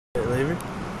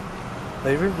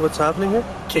Avery, what's happening here?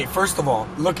 Okay, first of all,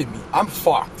 look at me. I'm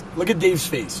fucked. Look at Dave's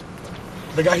face.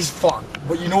 The guy's fucked.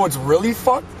 But you know what's really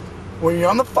fucked? When you're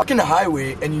on the fucking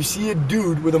highway and you see a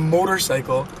dude with a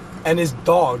motorcycle and his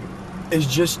dog is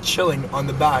just chilling on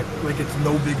the back like it's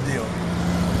no big deal.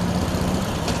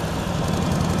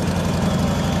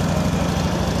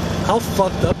 How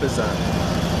fucked up is that?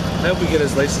 I hope we get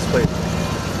his license plate.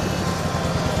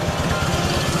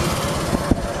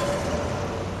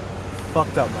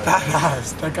 Fucked up, man.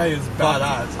 Badass. That guy is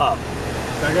badass. Up.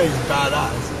 That guy is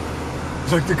badass.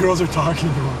 It's like the girls are talking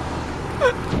to him.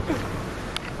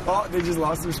 Oh, they just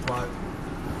lost their spot.